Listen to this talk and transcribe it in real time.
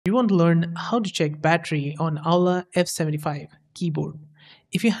we want to learn how to check battery on Aula F75 keyboard.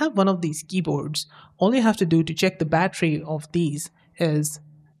 If you have one of these keyboards, all you have to do to check the battery of these is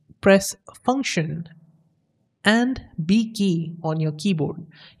press Function and B key on your keyboard.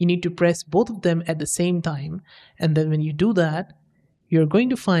 You need to press both of them at the same time, and then when you do that, you're going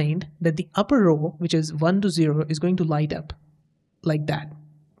to find that the upper row, which is 1 to 0, is going to light up like that.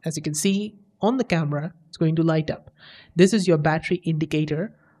 As you can see on the camera, it's going to light up. This is your battery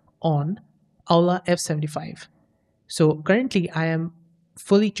indicator on Aula F75. So currently I am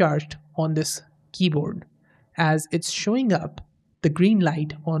fully charged on this keyboard, as it's showing up the green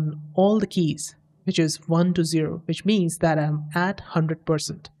light on all the keys, which is 1 to 0, which means that I'm at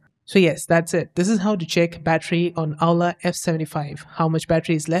 100%. So yes, that's it. This is how to check battery on Aula F75, how much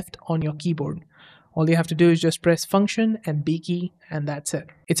battery is left on your keyboard. All you have to do is just press Function and B key, and that's it.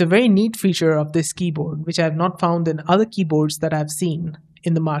 It's a very neat feature of this keyboard, which I have not found in other keyboards that I've seen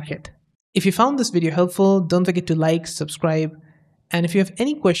in the market. If you found this video helpful, don't forget to like, subscribe, and if you have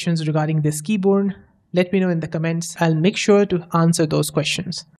any questions regarding this keyboard, let me know in the comments. I'll make sure to answer those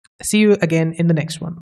questions. See you again in the next one.